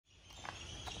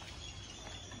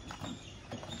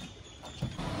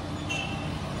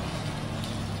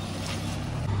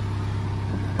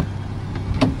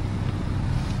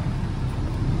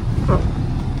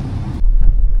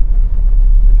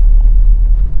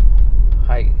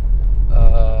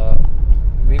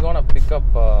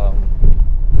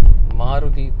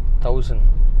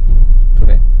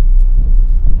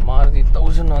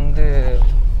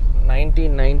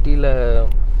90ல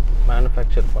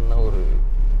manufacture பண்ண ஒரு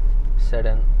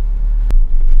sedan.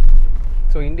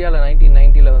 So இந்தியாவில்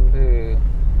 1990ல் வந்து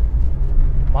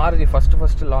மாருதி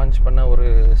ஃபஸ்ட்டு லான்ச் பண்ண ஒரு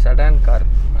செடான் கார்.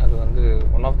 அது வந்து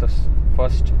one of the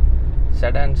first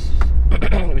sedans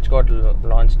which got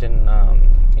launched in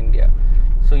India.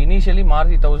 So initially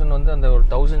Maruti 1000 வந்து அந்த ஒரு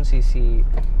 1000cc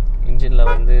இன்ஜினில்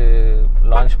வந்து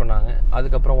லான்ச் பண்ணாங்க.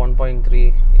 அதுக்கப்புறம் 1.3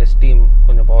 எஸ்டீம்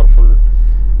கொஞ்சம் பவர்ஃபுல்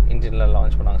இன்ஜினில்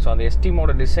லான்ச் பண்ணாங்க. ஸோ அந்த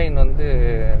எஸ்டீமோட டிசைன் வந்து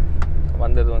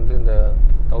வந்தது வந்து இந்த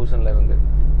 1000ல இருந்து.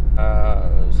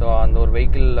 ஸோ அந்த ஒரு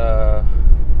வெஹிக்கிளில்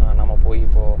நம்ம போய்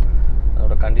இப்போது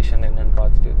அதோட கண்டிஷன் என்னன்னு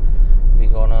பார்த்துட்டு we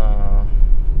gonna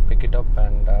pick it up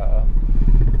and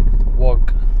work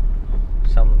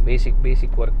some basic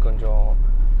work கொஞ்சம்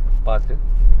பார்த்து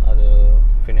அது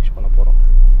ஃபினிஷ் பண்ண போகிறோம்.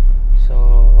 So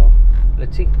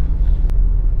let's see.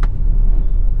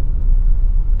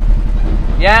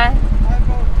 Yeah.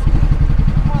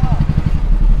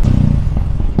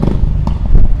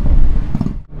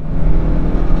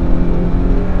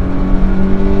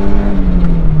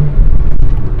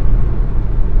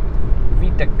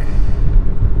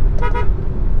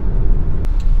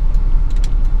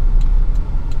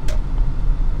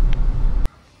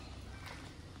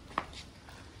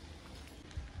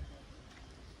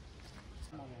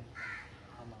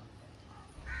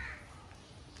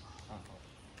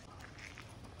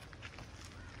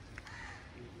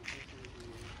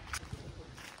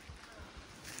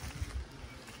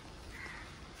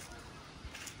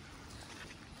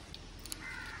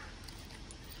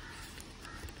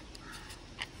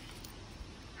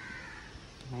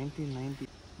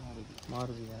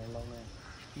 Maruti எல்லாமே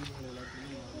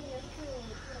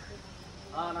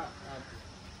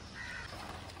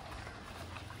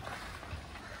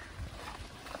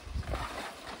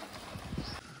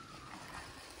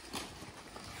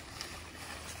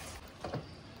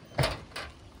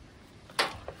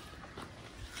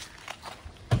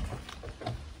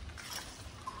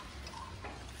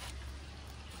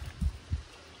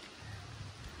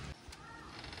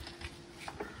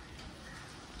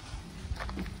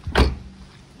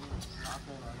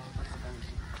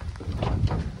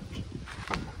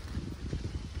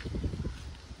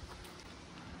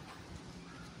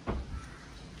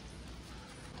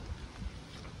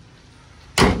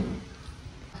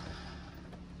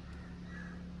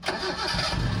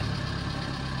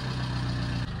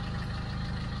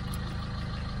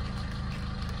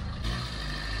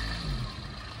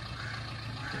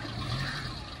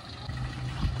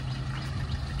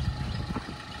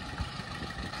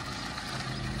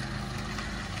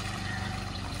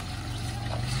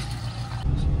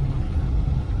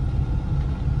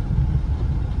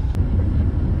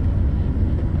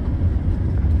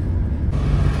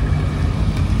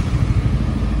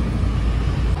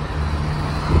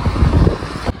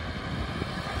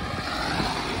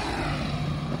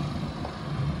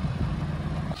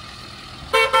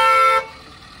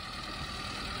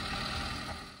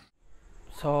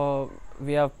So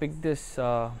we have picked this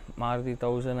Maruti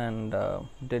 1000 and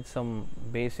did some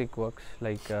basic works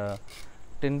like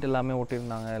tint எல்லாமே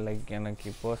ஓட்டிருந்தாங்க. லைக் எனக்கு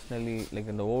பர்சனலி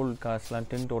லைக் இந்த old கார்ஸ்லாம்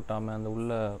tint ஓட்டாமல் அந்த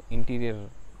உள்ள இன்டீரியர்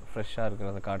ஃப்ரெஷ்ஷாக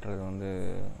இருக்கிறத காட்டுறது வந்து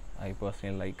I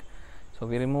personally like. So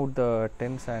we removed the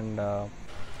tints and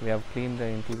we have cleaned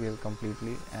the interior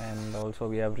completely and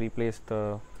also we have replaced the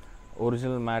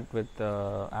original mat with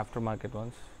aftermarket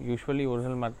ones. Usually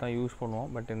original mat தான் use பண்ணுவோம்,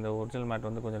 but இந்த original mat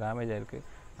வந்து கொஞ்சம் damage ஆகிருக்கு.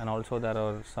 and also there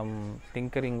are some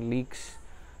tinkering leaks,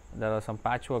 there are some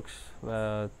patchworks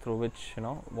through which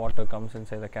water comes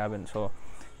inside the cabin. so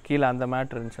கீழே அந்த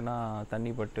mat இருந்துச்சுன்னா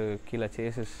தண்ணி பட்டு கீழே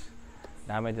சேசஸ்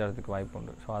டேமேஜ் ஆகிறதுக்கு வாய்ப்பு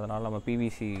உண்டு. ஸோ அதனால் நம்ம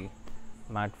பிவிசி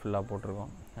மேட் ஃபுல்லாக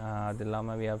போட்டிருக்கோம். அது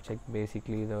இல்லாமல் we have checked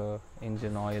basically the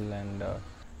engine oil and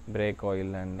brake oil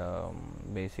and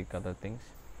basic other things.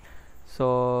 So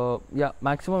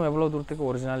maximum எவ்வளோ தூரத்துக்கு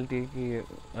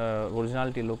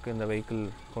ஒரிஜினாலிட்டி லுக் இந்த வெஹிக்கிள்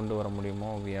கொண்டு வர முடியுமோ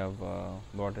we have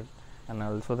brought it. and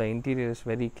also the interior is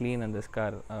very clean in this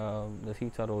car. The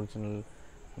seats are original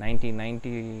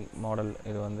 1990 model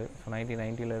இது வந்து. So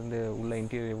 1990லேருந்து உள்ள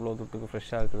interior எவ்வளோ தூரத்துக்கு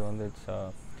ஃப்ரெஷ்ஷாக இருக்குது வந்து இட்ஸ்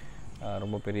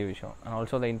ரொம்ப பெரிய விஷயம். and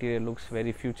also the interior looks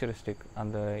very futuristic.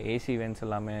 அந்த ஏசி வென்ட்ஸ்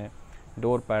எல்லாமே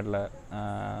door பேடில்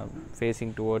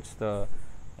facing towards the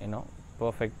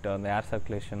perfect the air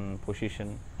circulation position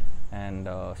and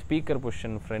speaker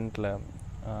position front la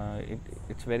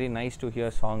it's very nice to hear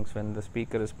songs when the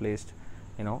speaker is placed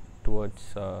towards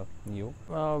you.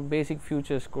 Basic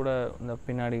features kuda the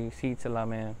pinadi seats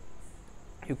ellame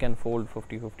you can fold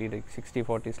 50-50 like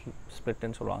 60-40 split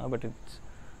nu solvanga, but it's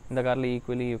in the car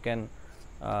equally you can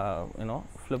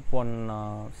flip one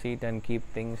seat and keep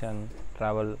things and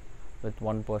travel with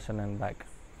one person and back.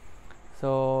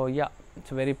 So yeah,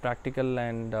 it's a very practical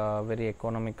and very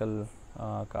economical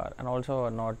car, and also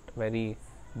a not very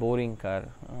boring car.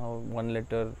 1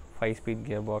 liter 5-speed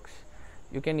gearbox,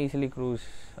 you can easily cruise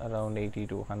around 80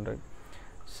 to 100.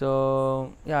 So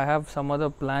yeah, I have some other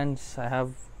plans. I have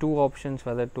two options,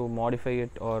 whether to modify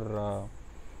it or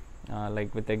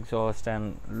like with exhaust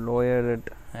and lower it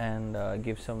and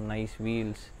give some nice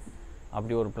wheels.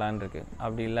 அப்படி ஒரு plan இருக்குது.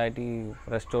 அப்படி இல்லாட்டி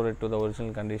restore it to the original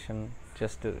condition,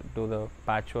 just do the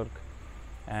patchwork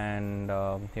and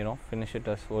finish it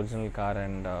as original car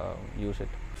and use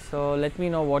it. So let me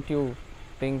know what you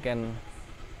think and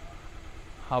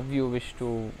how you wish to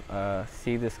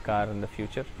see this car in the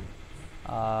future.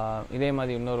 இதே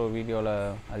மாதிரி இன்னொரு வீடியோவில்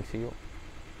I'll see you.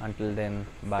 Until then,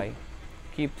 bye.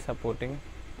 Keep supporting.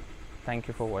 Thank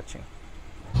you for watching.